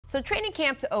So training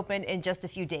camp to open in just a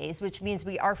few days, which means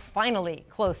we are finally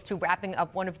close to wrapping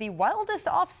up one of the wildest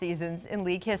off seasons in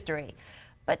league history.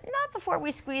 But not before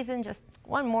we squeeze in just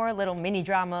one more little mini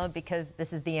drama, because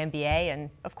this is the NBA, and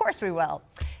of course we will.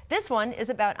 This one is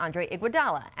about Andre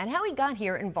Iguodala, and how he got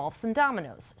here involves some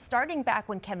dominoes, starting back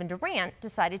when Kevin Durant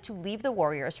decided to leave the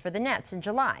Warriors for the Nets in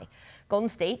July. Golden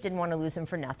State didn't want to lose him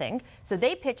for nothing, so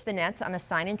they pitched the Nets on a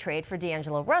sign and trade for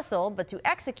D'Angelo Russell, but to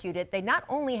execute it, they not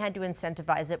only had to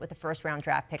incentivize it with a first-round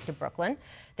draft pick to Brooklyn,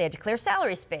 they had to clear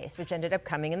salary space, which ended up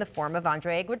coming in the form of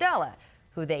Andre Iguodala,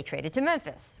 who they traded to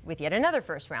Memphis with yet another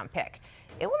first-round pick.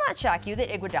 It will not shock you that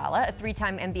Iguodala, a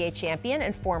three-time NBA champion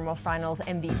and former Finals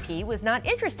MVP, was not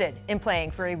interested in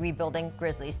playing for a rebuilding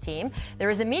Grizzlies team. There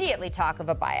was immediately talk of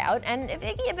a buyout, and if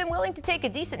Iggy had been willing to take a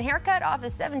decent haircut off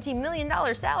his $17 million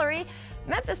salary,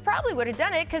 Memphis probably would have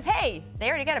done it because, hey, they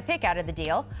already got a pick out of the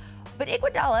deal. But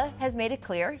Iguodala has made it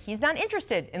clear he's not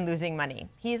interested in losing money.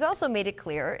 He's also made it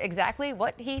clear exactly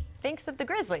what he thinks of the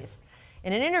Grizzlies.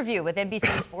 In an interview with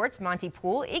NBC Sports' Monty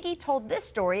Poole, Iggy told this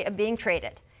story of being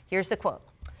traded. Here's the quote.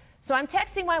 "So I'm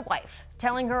texting my wife,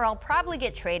 telling her I'll probably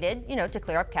get traded, to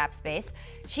clear up cap space.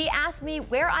 She asked me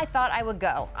where I thought I would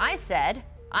go. I said,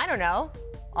 I don't know.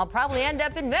 I'll probably end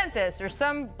up in Memphis or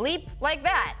some bleep like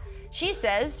that. She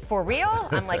says, for real?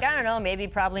 I'm like, I don't know, maybe,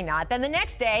 probably not. Then the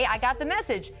next day, I got the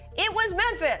message. It was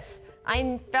Memphis.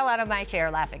 I fell out of my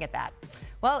chair laughing at that.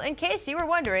 Well, in case you were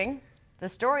wondering, the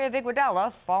story of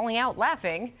Iguodala falling out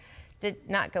laughing did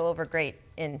not go over great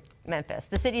in Memphis.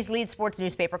 The city's lead sports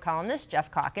newspaper columnist,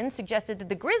 Jeff Calkins, suggested that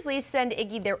the Grizzlies send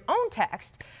Iggy their own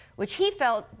text, which he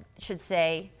felt should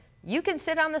say, you can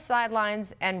sit on the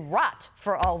sidelines and rot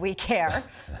for all we care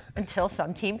until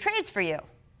some team trades for you.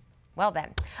 Well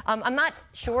then, I'm not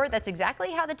sure that's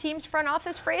exactly how the team's front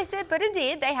office phrased it, but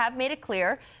indeed, they have made it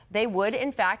clear they would,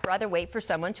 in fact, rather wait for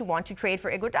someone to want to trade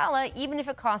for Iguodala, even if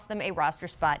it cost them a roster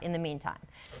spot in the meantime.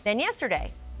 Then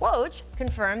yesterday, Woj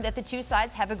confirmed that the two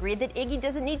sides have agreed that Iggy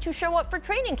doesn't need to show up for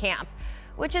training camp,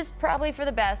 which is probably for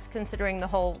the best considering the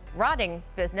whole rotting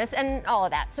business and all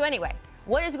of that. So anyway,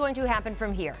 what is going to happen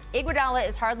from here? Iguodala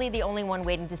is hardly the only one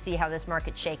waiting to see how this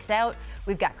market shakes out.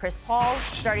 We've got Chris Paul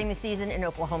starting the season in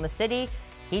Oklahoma City.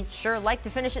 He'd sure like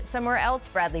to finish it somewhere else.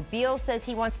 Bradley Beal says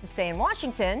he wants to stay in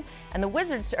Washington, and the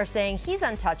Wizards are saying he's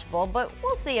untouchable, but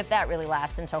we'll see if that really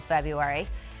lasts until February.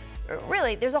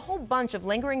 Really, there's a whole bunch of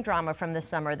lingering drama from this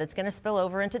summer that's going to spill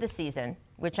over into the season,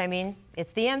 which, I mean,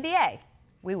 it's the NBA.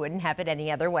 We wouldn't have it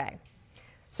any other way.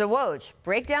 So, Woj,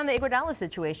 break down the Iguodala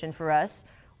situation for us.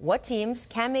 What teams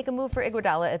can make a move for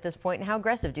Iguodala at this point, and how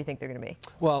aggressive do you think they're going to be?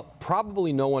 Well,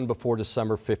 probably no one before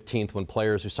December 15th, when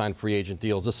players who sign free agent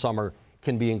deals this summer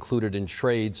can be included in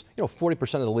trades.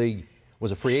 40% of the league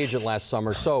was a free agent last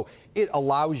summer, so it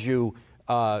allows you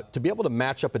to be able to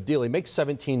match up a deal. He makes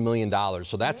 $17 million,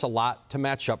 so that's a lot to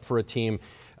match up for a team.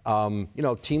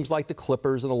 Teams like the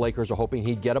Clippers and the Lakers are hoping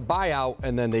he'd get a buyout,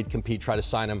 and then they'd compete, try to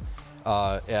sign him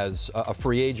as a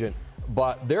free agent.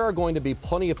 But there are going to be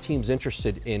plenty of teams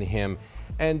interested in him.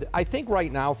 And I think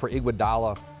right now for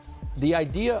Iguodala, the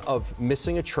idea of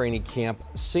missing a training camp,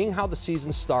 seeing how the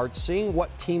season starts, seeing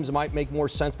what teams might make more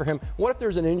sense for him. What if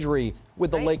there's an injury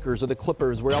with the Lakers or the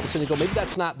Clippers where all of a sudden you go, maybe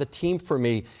that's not the team for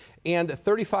me. And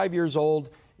 35 years old,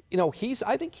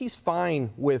 I think he's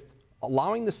fine with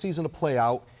allowing the season to play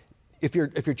out. If you're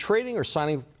trading or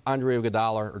signing Andre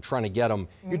Iguodala or trying to get him,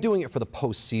 you're doing it for the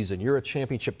postseason. You're a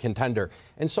championship contender.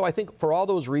 And so I think for all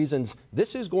those reasons,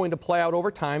 this is going to play out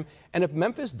over time. And if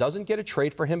Memphis doesn't get a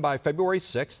trade for him by February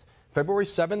 6th, February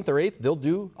 7th or 8th, they'll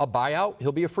do a buyout.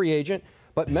 He'll be a free agent.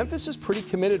 But Memphis is pretty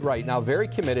committed right now, very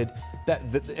committed,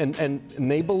 and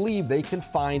they believe they can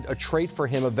find a trade for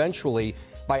him eventually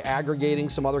by aggregating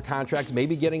some other contracts,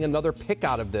 maybe getting another pick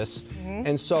out of this.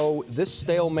 And so this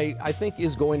stalemate, I think,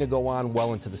 is going to go on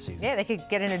well into the season. Yeah, they could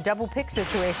get in a double pick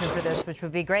situation for this, which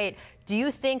would be great. Do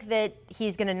you think that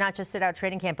he's going to not just sit out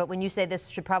training camp, but when you say this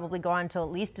should probably go on until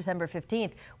at least December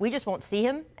 15th, we just won't see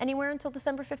him anywhere until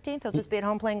December 15th? He'll just be at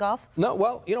home playing golf? No,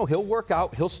 well, he'll work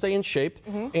out. He'll stay in shape.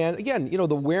 And again,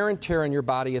 the wear and tear on your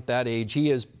body at that age, he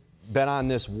has been on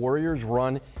this Warriors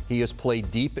run. He has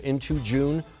played deep into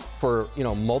June for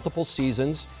multiple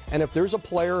seasons, and if there's a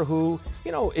player who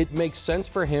it makes sense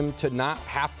for him to not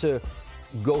have to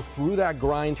go through that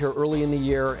grind here early in the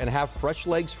year and have fresh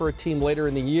legs for a team later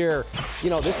in the year,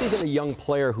 this isn't a young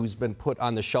player who's been put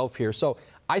on the shelf here. So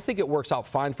I think it works out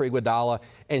fine for Iguodala,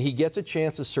 and he gets a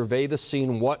chance to survey the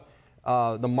scene, what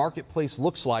the marketplace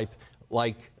looks like,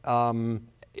 and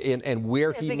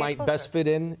where he might best fit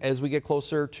in as we get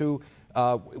closer to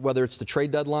whether it's the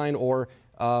trade deadline or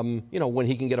when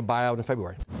he can get a buyout in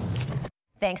February.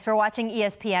 Thanks for watching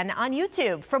ESPN on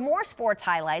YouTube. For more sports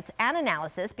highlights and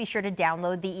analysis, be sure to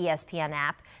download the ESPN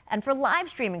app. And for live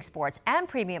streaming sports and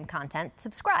premium content,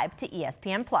 subscribe to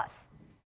ESPN+.